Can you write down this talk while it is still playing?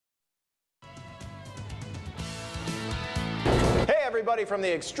everybody, from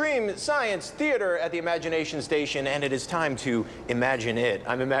the Extreme Science Theater at the Imagination Station, and it is time to imagine it.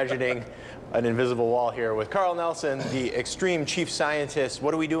 I'm imagining an invisible wall here with Carl Nelson, the Extreme Chief Scientist.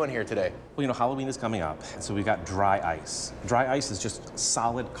 What are we doing here today? Well, you know, Halloween is coming up, and so we've got dry ice. Dry ice is just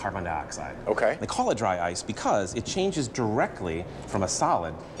solid carbon dioxide. Okay. They call it dry ice because it changes directly from a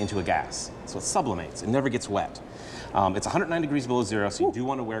solid into a gas. So it sublimates. It never gets wet. It's 109 degrees below zero, so you do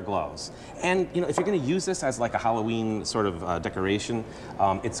want to wear gloves. And you know, if you're going to use this as like a Halloween sort of decoration,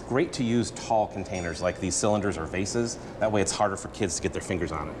 it's great to use tall containers like these cylinders or vases. That way it's harder for kids to get their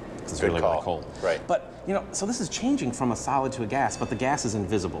fingers on it because it's really cold. Right. But you know, so this is changing from a solid to a gas, but the gas is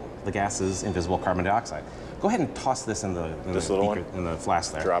invisible. The gas is invisible carbon dioxide. Go ahead and toss this in the in the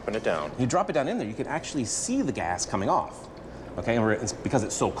flask there. Dropping it down. You drop it down in there, you can actually see the gas coming off. Okay, and because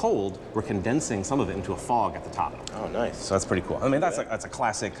it's so cold, we're condensing some of it into a fog at the top. Oh, nice. So that's pretty cool. I mean, that's a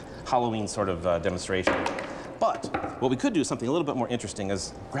classic Halloween sort of demonstration. But what we could do, something a little bit more interesting,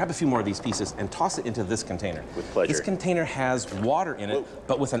 is grab a few more of these pieces and toss it into this container. With pleasure. This container has water in it,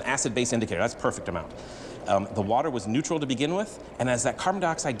 but with an acid-base indicator. That's perfect amount. The water was neutral to begin with, and as that carbon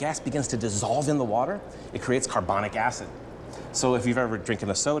dioxide gas begins to dissolve in the water, it creates carbonic acid. So if you've ever drinking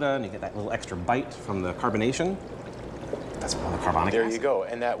a soda and you get that little extra bite from the carbonation, that's one of the carbonic acid. There you go,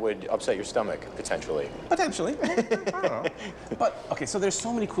 and that would upset your stomach, potentially. Potentially. I don't know. But, okay, so there's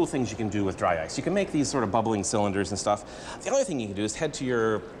so many cool things you can do with dry ice. You can make these sort of bubbling cylinders and stuff. The other thing you can do is head to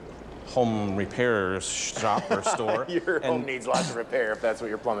your home repair shop or store. Your home needs lots of repair if that's what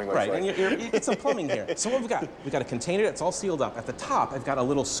your plumbing looks like. Right, and you get some plumbing here. So what we've got a container that's all sealed up. At the top, I've got a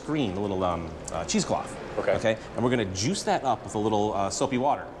little screen, a little cheesecloth. Okay. And we're going to juice that up with a little soapy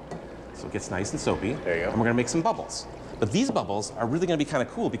water. So it gets nice and soapy. There you go. And we're going to make some bubbles. But these bubbles are really going to be kind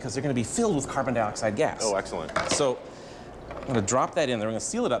of cool because they're going to be filled with carbon dioxide gas. Oh, excellent. So I'm going to drop that in there. We're going to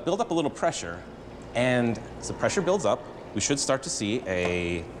seal it up, build up a little pressure. And as the pressure builds up, we should start to see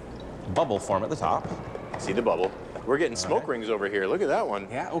a bubble form at the top. See the bubble. We're getting smoke rings over here. Look at that one.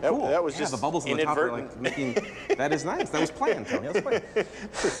 Yeah, oh, cool. That was just the bubbles on the top are like making, that is nice. That was planned, Tony. That was planned.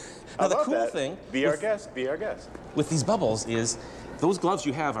 Now, the cool thing be our guest. With these bubbles is those gloves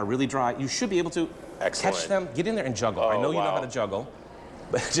you have are really dry. You should be able to catch them, get in there and juggle. I know you know how to juggle,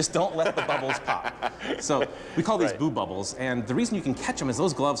 but just don't let the bubbles pop. So we call these boo bubbles, and the reason you can catch them is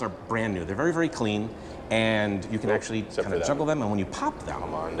those gloves are brand new. They're very, very clean, and you can actually kind of juggle them, and when you pop them,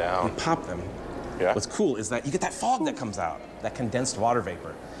 come on down. You pop them. Yeah. What's cool is that you get that fog that comes out, that condensed water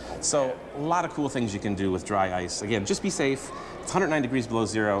vapor. So a lot of cool things you can do with dry ice. Again, just be safe. It's 109 degrees below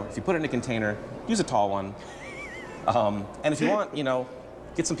zero. If you put it in a container, use a tall one. And if you want, you know,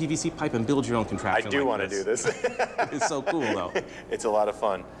 get some PVC pipe and build your own contraption. I do want to do this. It's so cool, though. It's a lot of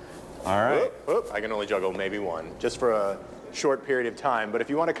fun. All right. I can only juggle maybe one, just for a short period of time. But if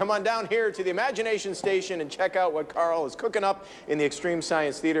you want to come on down here to the Imagination Station and check out what Carl is cooking up in the Extreme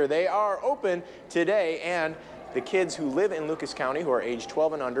Science Theater, they are open today. And the kids who live in Lucas County who are age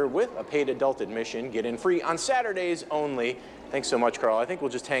 12 and under with a paid adult admission get in free on Saturdays only. Thanks so much, Carl. I think we'll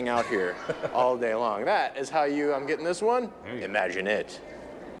just hang out here all day long. That is how I'm getting this one. Imagine it.